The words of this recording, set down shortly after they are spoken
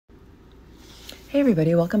Hey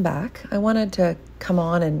everybody, welcome back. I wanted to come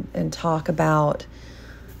on and talk about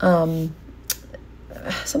um,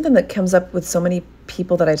 something that comes up with so many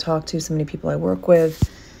people that I talk to, so many people I work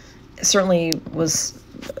with. It certainly was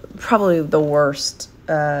probably the worst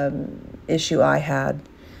issue I had,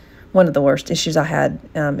 one of the worst issues I had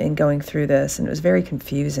in going through this, and it was very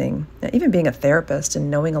confusing. Even being a therapist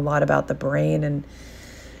and knowing a lot about the brain and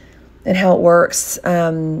how it works,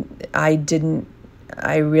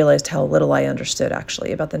 I realized how little I understood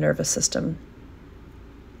actually about the nervous system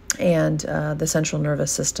and the central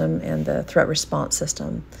nervous system and the threat response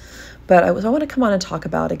system. But I want to come on and talk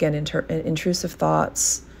about, again, intrusive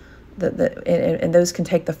thoughts, and those can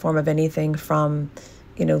take the form of anything from,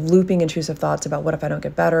 looping intrusive thoughts about what if I don't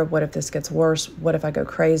get better? What if this gets worse? What if I go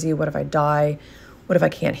crazy? What if I die? What if I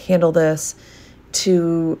can't handle this?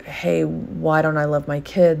 To, hey, why don't I love my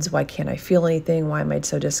kids? Why can't I feel anything? Why am I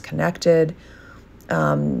so disconnected?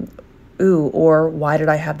 Or why did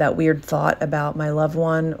I have that weird thought about my loved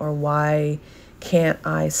one? Or why can't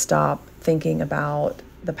I stop thinking about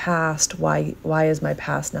the past? Why is my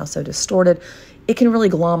past now so distorted? It can really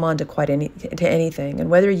glom on to anything. And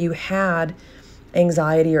whether you had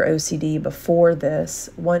anxiety or OCD before this,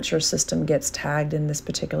 once your system gets tagged in this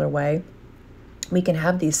particular way, we can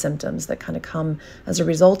have these symptoms that kind of come as a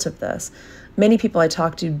result of this. Many people I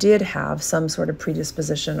talked to did have some sort of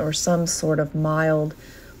predisposition or some sort of mild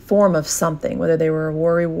form of something, whether they were a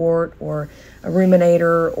worrywart or a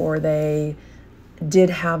ruminator, or they did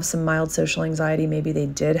have some mild social anxiety. Maybe they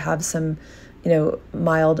did have some,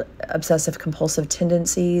 mild obsessive compulsive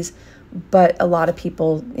tendencies. But a lot of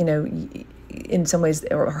people, in some ways,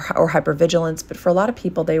 or hypervigilance. But for a lot of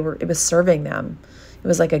people, it was serving them. It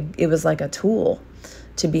was like a tool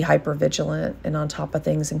to be hyper vigilant and on top of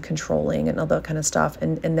things and controlling and all that kind of stuff.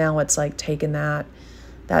 And now it's like taken that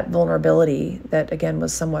vulnerability that, again,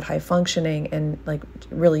 was somewhat high functioning and like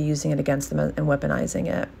really using it against them and weaponizing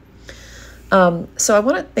it. So I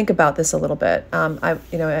want to think about this a little bit. I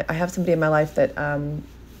have somebody in my life that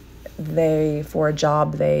for a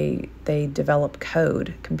job, they develop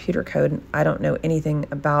code, computer code. And I don't know anything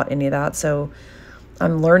about any of that. So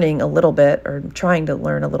I'm learning a little bit, or trying to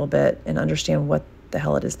learn a little bit and understand what the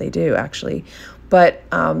hell it is they do, actually. But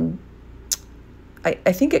I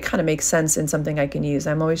think it kind of makes sense in something I can use.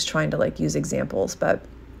 I'm always trying to use examples, but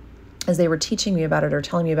as they were teaching me about it or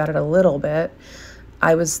telling me about it a little bit,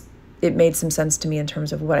 it made some sense to me in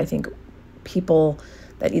terms of what I think people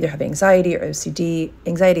that either have anxiety or OCD,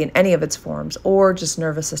 anxiety in any of its forms, or just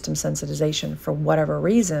nervous system sensitization for whatever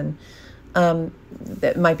reason,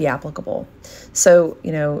 that might be applicable. So,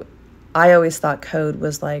 I always thought code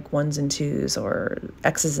was like ones and twos or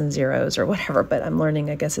X's and zeros or whatever, but I'm learning,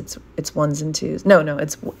 I guess it's ones and twos. No,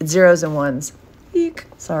 it's zeros and ones. Eek.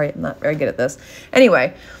 Sorry, I'm not very good at this.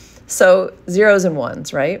 Anyway, so zeros and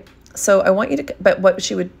ones, right? So I want you to, but what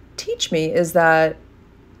she would teach me is that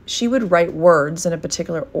she would write words in a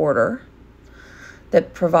particular order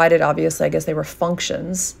that provided, obviously, I guess they were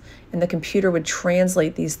functions, and the computer would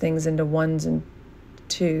translate these things into ones and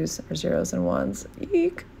twos or zeros and ones.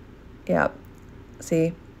 Eek. Yeah.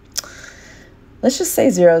 See? Let's just say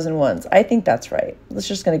zeros and ones. I think that's right. Let's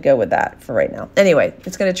just going to go with that for right now. Anyway,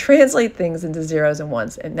 it's going to translate things into zeros and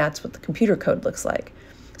ones, and that's what the computer code looks like.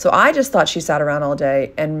 So I just thought she sat around all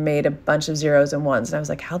day and made a bunch of zeros and ones. And I was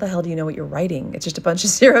like, how the hell do you know what you're writing? It's just a bunch of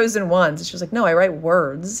zeros and ones. And she was like, no, I write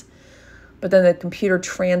words. But then the computer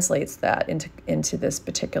translates that into this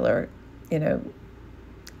particular,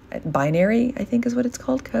 binary, I think is what it's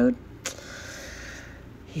called, code.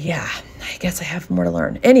 Yeah, I guess I have more to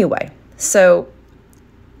learn. Anyway, so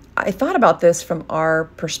I thought about this from our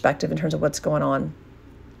perspective in terms of what's going on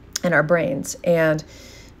in our brains. And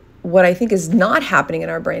what I think is not happening in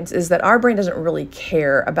our brains is that our brain doesn't really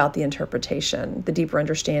care about the interpretation, the deeper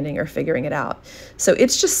understanding, or figuring it out. So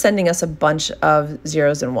it's just sending us a bunch of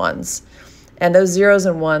zeros and ones. And those zeros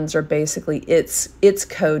and ones are basically its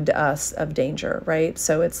code to us of danger, right?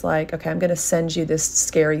 So it's like, okay, I'm going to send you this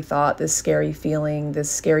scary thought, this scary feeling,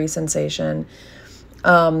 this scary sensation.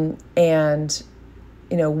 And,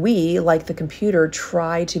 we, like the computer,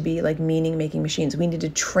 try to be like meaning-making machines. We need to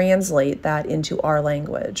translate that into our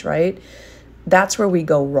language, right? That's where we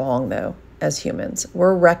go wrong, though, as humans.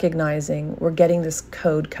 We're getting this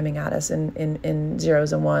code coming at us in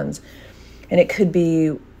zeros and ones. And it could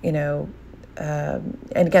be, and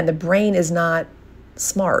again, the brain is not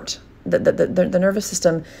smart. The nervous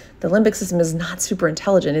system, the limbic system is not super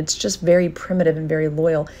intelligent. It's just very primitive and very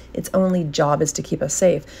loyal. Its only job is to keep us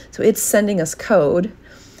safe. So it's sending us code.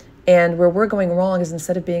 And where we're going wrong is,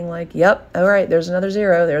 instead of being like, yep, all right, there's another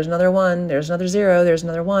zero, there's another one, there's another zero, there's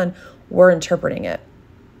another one, we're interpreting it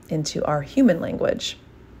into our human language.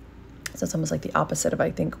 So it's almost like the opposite of,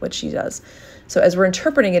 I think, what she does. So as we're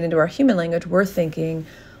interpreting it into our human language, we're thinking,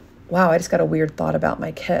 wow, I just got a weird thought about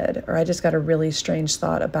my kid, or I just got a really strange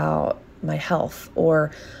thought about my health,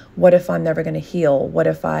 or what if I'm never going to heal? What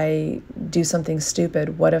if I do something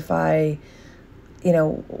stupid? What if I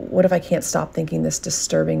can't stop thinking this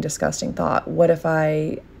disturbing, disgusting thought? What if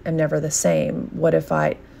I am never the same? What if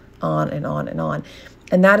I, on and on and on.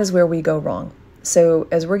 And that is where we go wrong. So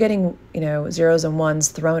as we're getting, zeros and ones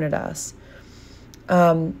thrown at us,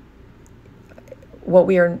 where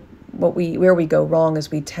we go wrong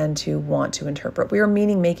is we tend to want to interpret. We are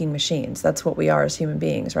meaning-making machines. That's what we are as human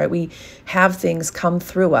beings, right? We have things come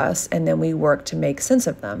through us, and then we work to make sense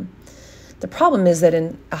of them. The problem is that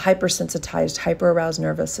in a hypersensitized, hyper-aroused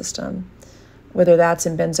nervous system, whether that's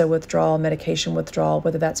in benzo withdrawal, medication withdrawal,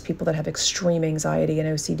 whether that's people that have extreme anxiety and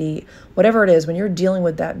OCD, whatever it is, when you're dealing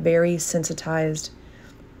with that very sensitized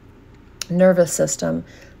nervous system,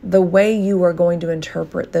 the way you are going to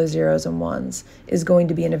interpret those zeros and ones is going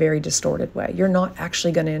to be in a very distorted way. You're not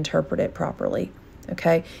actually going to interpret it properly,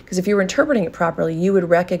 okay? Because if you were interpreting it properly, you would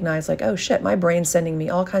recognize like, oh shit, my brain's sending me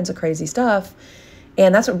all kinds of crazy stuff.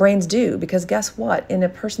 And that's what brains do, because guess what? In a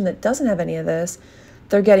person that doesn't have any of this,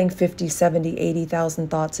 they're getting 50, 70, 80,000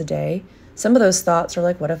 thoughts a day. Some of those thoughts are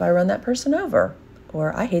like, what if I run that person over?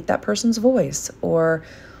 Or I hate that person's voice. Or,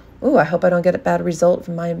 oh, I hope I don't get a bad result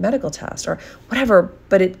from my medical test, or whatever.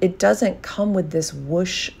 But it doesn't come with this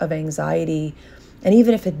whoosh of anxiety. And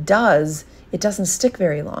even if it does, it doesn't stick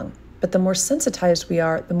very long. But the more sensitized we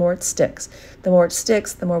are, the more it sticks. The more it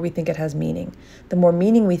sticks, the more we think it has meaning. The more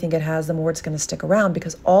meaning we think it has, the more it's going to stick around,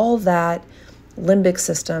 because all that limbic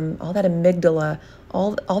system, all that amygdala,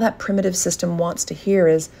 all that primitive system wants to hear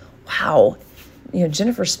is, wow,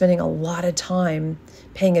 Jennifer's spending a lot of time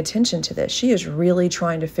paying attention to this. She is really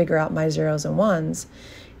trying to figure out my zeros and ones.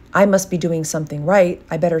 I must be doing something right.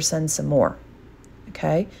 I better send some more,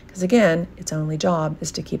 okay? Because again, its only job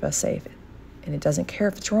is to keep us safe, and it doesn't care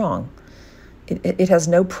if it's wrong. It has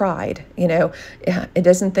no pride, It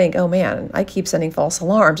doesn't think, oh man, I keep sending false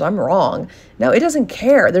alarms, I'm wrong. No, it doesn't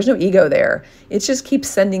care. There's no ego there. It just keeps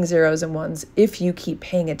sending zeros and ones if you keep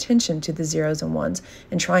paying attention to the zeros and ones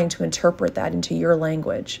and trying to interpret that into your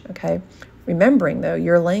language, okay? Remembering, though,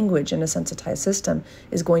 your language in a sensitized system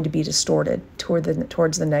is going to be distorted towards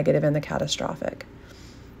the negative and the catastrophic.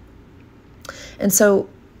 And so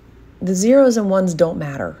the zeros and ones don't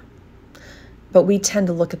matter. But we tend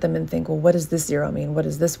to look at them and think, well, what does this zero mean? What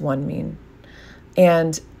does this one mean?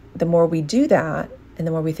 And the more we do that, and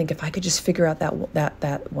the more we think, if I could just figure out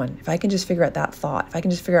that one, if I can just figure out that thought, if I can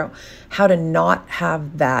just figure out how to not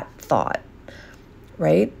have that thought,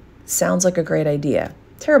 right? Sounds like a great idea.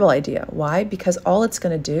 Terrible idea. Why? Because all it's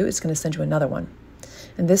going to do is going to send you another one.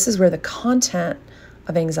 And this is where the content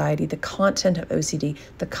of anxiety, the content of OCD,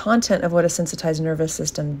 the content of what a sensitized nervous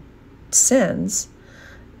system sends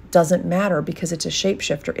doesn't matter, because it's a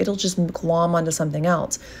shapeshifter. It'll just glom onto something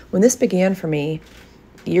else. When this began for me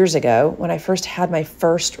years ago, when I first had my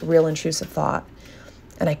first real intrusive thought,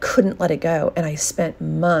 and I couldn't let it go, and I spent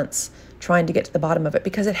months trying to get to the bottom of it,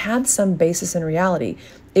 because it had some basis in reality.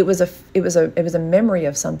 It was a memory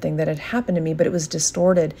of something that had happened to me, but it was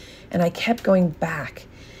distorted, and I kept going back,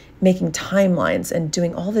 making timelines and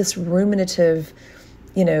doing all this ruminative,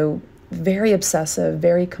 very obsessive,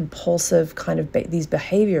 very compulsive kind of these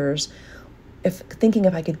behaviors, thinking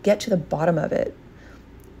if I could get to the bottom of it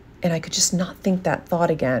and I could just not think that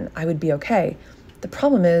thought again, I would be okay. The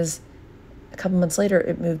problem is, a couple months later,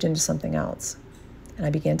 it moved into something else. And I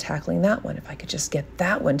began tackling that one. If I could just get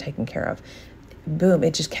that one taken care of, boom,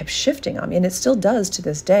 it just kept shifting on me. And it still does to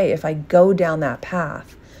this day. If I go down that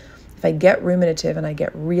path, if I get ruminative and I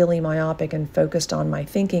get really myopic and focused on my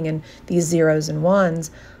thinking and these zeros and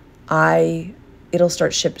ones, it'll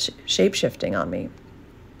start shape-shifting on me.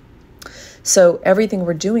 So everything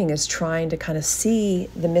we're doing is trying to kind of see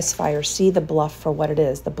the misfire, see the bluff for what it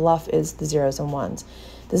is. The bluff is the zeros and ones,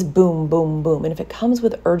 this boom, boom, boom. And if it comes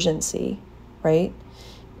with urgency, right,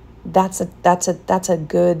 that's a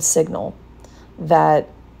good signal that,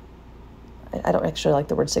 I don't actually like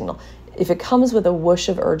the word signal. If it comes with a whoosh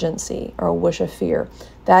of urgency or a whoosh of fear,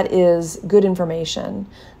 that is good information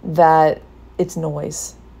that it's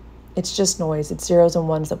noise. It's just noise. It's zeros and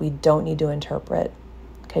ones that we don't need to interpret.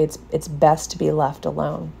 Okay, it's best to be left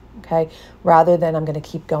alone. Okay, rather than I'm going to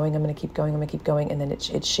keep going, I'm going to keep going, I'm going to keep going, and then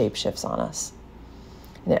it shape shifts on us.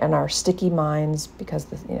 And our sticky minds, because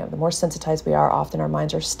the more sensitized we are, often our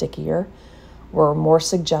minds are stickier. We're more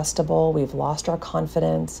suggestible. We've lost our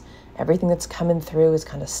confidence. Everything that's coming through is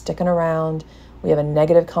kind of sticking around. We have a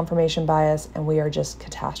negative confirmation bias, and we are just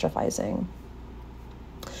catastrophizing.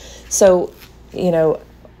 So,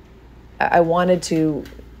 I wanted to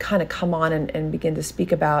kind of come on and begin to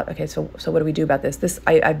speak about, okay, so what do we do about this?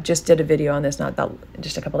 I just did a video on this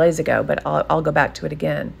just a couple days ago, but I'll go back to it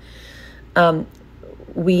again. As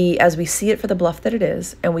we see it for the bluff that it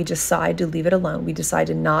is, and we decide to leave it alone, we decide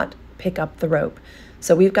to not pick up the rope.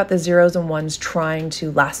 So we've got the zeros and ones trying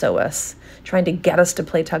to lasso us, trying to get us to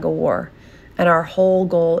play tug of war. And our whole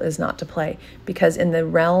goal is not to play, because in the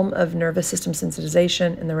realm of nervous system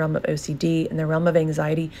sensitization, in the realm of OCD, in the realm of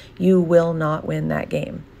anxiety, you will not win that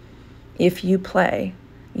game. If you play,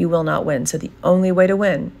 you will not win. So the only way to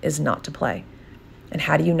win is not to play. And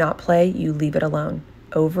how do you not play? You leave it alone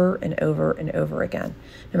over and over and over again.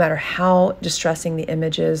 No matter how distressing the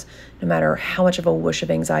image is, no matter how much of a whoosh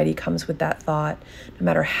of anxiety comes with that thought, no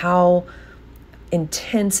matter how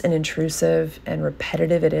intense and intrusive and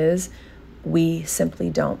repetitive it is, we simply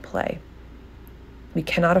don't play. We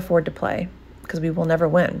cannot afford to play because we will never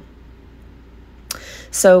win.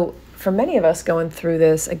 So for many of us going through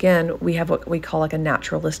this, again, we have what we call like a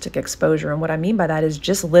naturalistic exposure. And what I mean by that is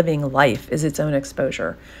just living life is its own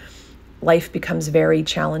exposure. Life becomes very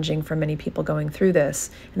challenging for many people going through this.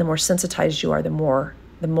 And the more sensitized you are, the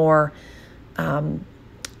more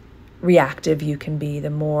reactive you can be, the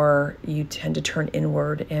more you tend to turn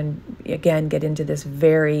inward and, again, get into this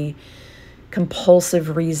very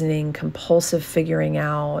compulsive reasoning, compulsive figuring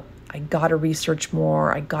out. I got to research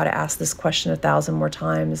more. I got to ask this question 1,000 more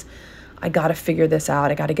times. I got to figure this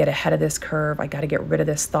out. I got to get ahead of this curve. I got to get rid of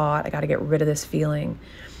this thought. I got to get rid of this feeling.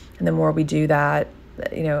 And the more we do that,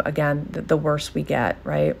 again, the worse we get,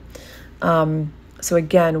 right? So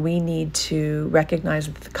again, we need to recognize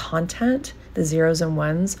that the content, the zeros and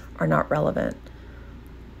ones, are not relevant.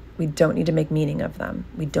 We don't need to make meaning of them.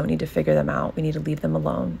 We don't need to figure them out. We need to leave them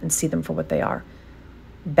alone and see them for what they are.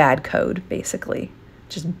 Bad code, basically.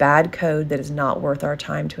 Just bad code that is not worth our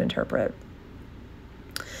time to interpret.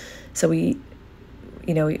 So when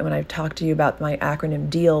I talk to you about my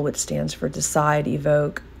acronym DEAL, which stands for Decide,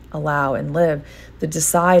 Evoke, Allow, and Live, the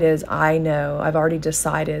decide is I've already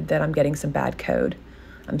decided that I'm getting some bad code.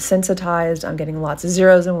 I'm sensitized. I'm getting lots of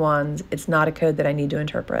zeros and ones. It's not a code that I need to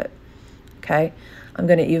interpret. Okay? I'm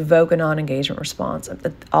going to evoke a non-engagement response.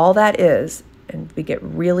 All that is, and we get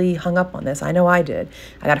really hung up on this. I know I did.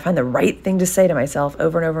 I got to find the right thing to say to myself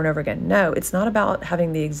over and over and over again. No, it's not about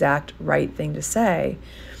having the exact right thing to say.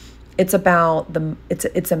 It's about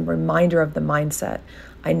it's a reminder of the mindset.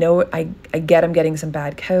 I know I get I'm getting some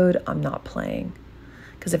bad code. I'm not playing.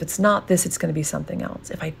 Because if it's not this, it's going to be something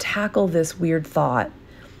else. If I tackle this weird thought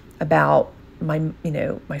about my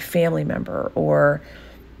family member or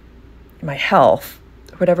my health,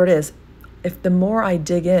 whatever it is, if the more I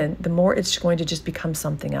dig in, the more it's going to just become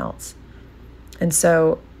something else. And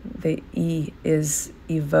so the E is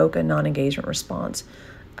evoke a non-engagement response.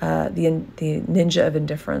 The ninja of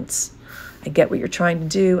indifference. I get what you're trying to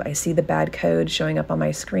do. I see the bad code showing up on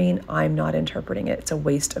my screen. I'm not interpreting it. It's a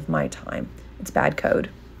waste of my time. It's bad code.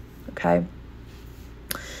 Okay?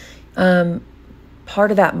 Part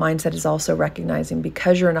of that mindset is also recognizing,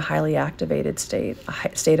 because you're in a highly activated state,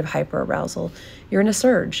 a state of hyperarousal, you're in a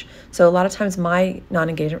surge. So a lot of times my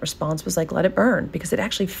non-engagement response was like, let it burn, because it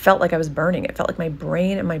actually felt like I was burning. It felt like my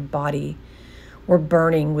brain and my body were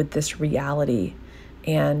burning with this reality.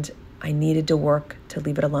 And I needed to work to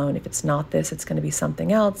leave it alone. If it's not this, it's going to be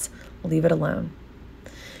something else. Leave it alone.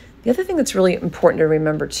 The other thing that's really important to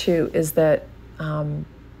remember too is that,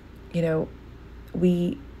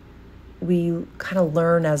 we kind of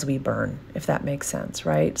learn as we burn, if that makes sense,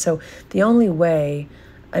 right? So the only way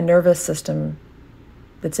a nervous system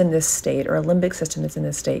that's in this state or a limbic system that's in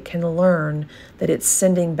this state can learn that it's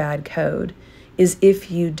sending bad code is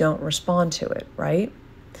if you don't respond to it, right?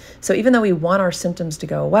 So even though we want our symptoms to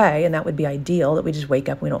go away, and that would be ideal, that we just wake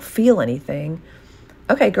up and we don't feel anything,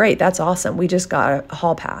 okay, great, that's awesome. We just got a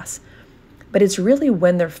hall pass. But it's really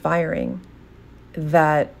when they're firing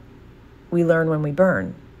that we learn when we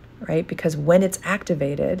burn, right? Because when it's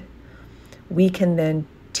activated, we can then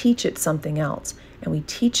teach it something else. And we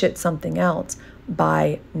teach it something else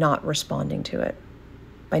by not responding to it,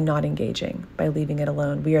 by not engaging, by leaving it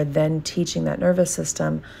alone. We are then teaching that nervous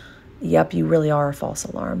system, yep, you really are a false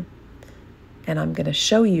alarm. And I'm going to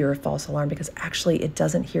show you you're a false alarm because actually it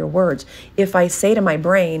doesn't hear words. If I say to my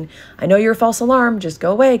brain, I know you're a false alarm, just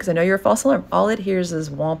go away because I know you're a false alarm, all it hears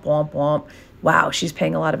is womp, womp, womp. Wow, she's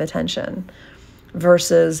paying a lot of attention.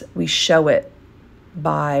 Versus we show it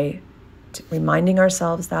by reminding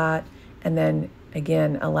ourselves that, and then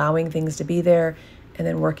again, allowing things to be there, and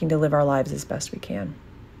then working to live our lives as best we can.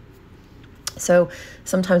 So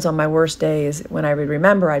sometimes on my worst days, when I would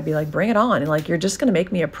remember, I'd be like, bring it on. And like, you're just going to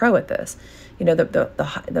make me a pro at this.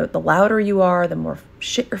 The louder you are, the more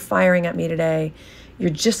shit you're firing at me today. You're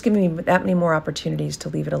just giving me that many more opportunities to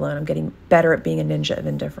leave it alone. I'm getting better at being a ninja of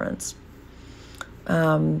indifference.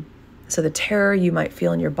 So the terror you might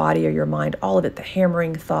feel in your body or your mind, all of it, the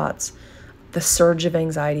hammering thoughts, the surge of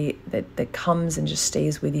anxiety that comes and just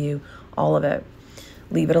stays with you, all of it,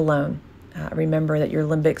 leave it alone. Remember that your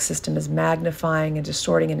limbic system is magnifying and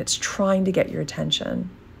distorting, and it's trying to get your attention,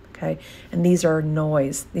 okay? And these are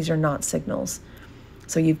noise. These are not signals.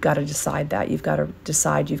 So you've got to decide that. You've got to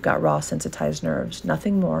decide you've got raw sensitized nerves,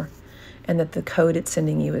 nothing more, and that the code it's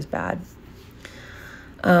sending you is bad.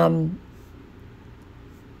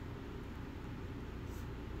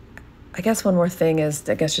 I guess one more thing is,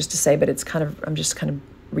 just to say, but I'm just kind of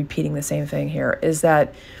repeating the same thing here, is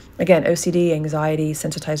that, again, OCD, anxiety,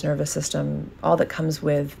 sensitized nervous system, all that comes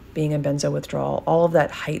with being in benzo withdrawal, all of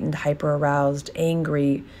that heightened, hyper-aroused,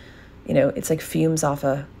 angry, it's like fumes off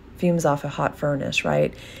a hot furnace,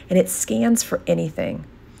 right? And it scans for anything.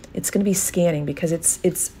 It's going to be scanning because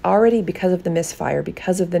it's already, because of the misfire,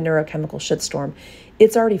 because of the neurochemical shitstorm,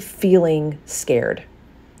 it's already feeling scared.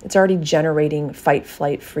 It's already generating fight,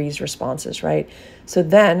 flight, freeze responses, right? So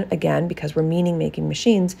then, again, because we're meaning-making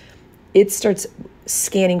machines, it starts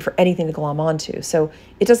scanning for anything to glom onto. So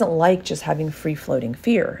it doesn't like just having free-floating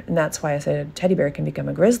fear. And that's why I said a teddy bear can become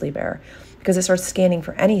a grizzly bear, because it starts scanning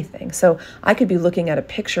for anything. So I could be looking at a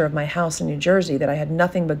picture of my house in New Jersey that I had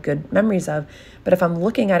nothing but good memories of, but if I'm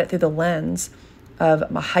looking at it through the lens of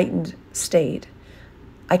a heightened state,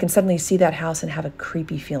 I can suddenly see that house and have a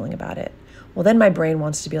creepy feeling about it. Well, then my brain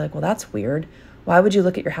wants to be like, well, that's weird. Why would you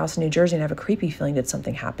look at your house in New Jersey and have a creepy feeling? Did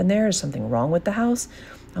something happen there? Is something wrong with the house?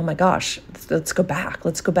 Oh my gosh, let's go back.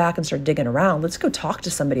 Let's go back and start digging around. Let's go talk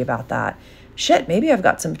to somebody about that. Shit, maybe I've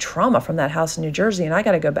got some trauma from that house in New Jersey and I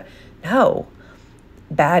got to go back. No,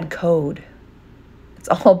 bad code. It's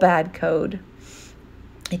all bad code.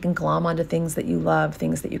 It can glom onto things that you love,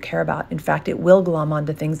 things that you care about. In fact, it will glom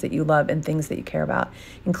onto things that you love and things that you care about,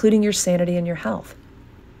 including your sanity and your health.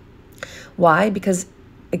 Why? Because,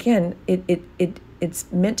 again,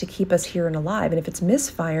 it's meant to keep us here and alive. And if it's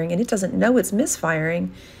misfiring and it doesn't know it's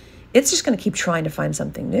misfiring, it's just going to keep trying to find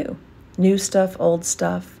something new. New stuff, old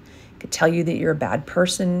stuff. It could tell you that you're a bad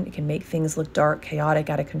person. It can make things look dark, chaotic,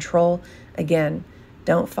 out of control. Again,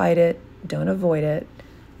 don't fight it. Don't avoid it.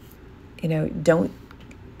 Don't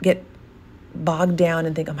get bogged down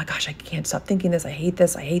and think, oh my gosh, I can't stop thinking this. I hate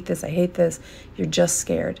this. I hate this. I hate this. You're just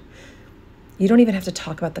scared. You don't even have to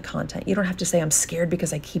talk about the content. You don't have to say, I'm scared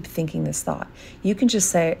because I keep thinking this thought. You can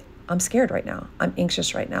just say, I'm scared right now. I'm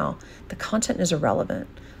anxious right now. The content is irrelevant.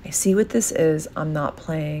 I see what this is. I'm not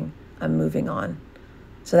playing. I'm moving on.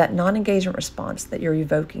 So that non-engagement response that you're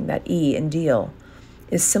evoking, that E in deal,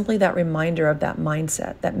 is simply that reminder of that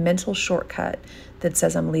mindset, that mental shortcut that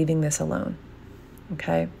says, I'm leaving this alone.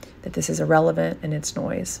 Okay? That this is irrelevant and it's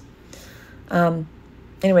noise.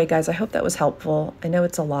 Anyway, guys, I hope that was helpful. I know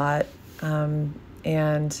it's a lot.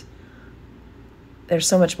 And there's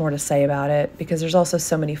so much more to say about it because there's also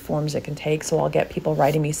so many forms it can take. So I'll get people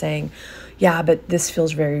writing me saying, yeah, but this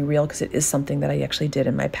feels very real because it is something that I actually did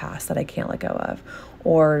in my past that I can't let go of.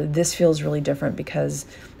 Or this feels really different because,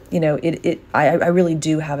 I really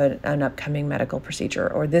do have an upcoming medical procedure.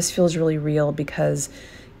 Or this feels really real because,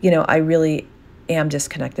 I really am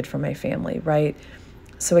disconnected from my family, right?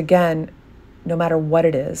 So again, no matter what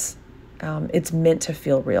it is, it's meant to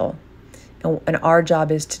feel real. And our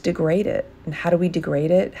job is to degrade it. And how do we degrade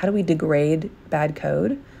it? How do we degrade bad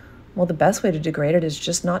code? Well, the best way to degrade it is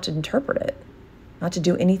just not to interpret it, not to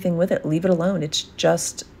do anything with it. Leave it alone. It's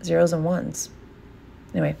just zeros and ones.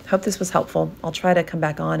 Anyway, hope this was helpful. I'll try to come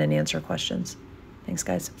back on and answer questions. Thanks,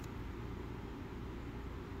 guys.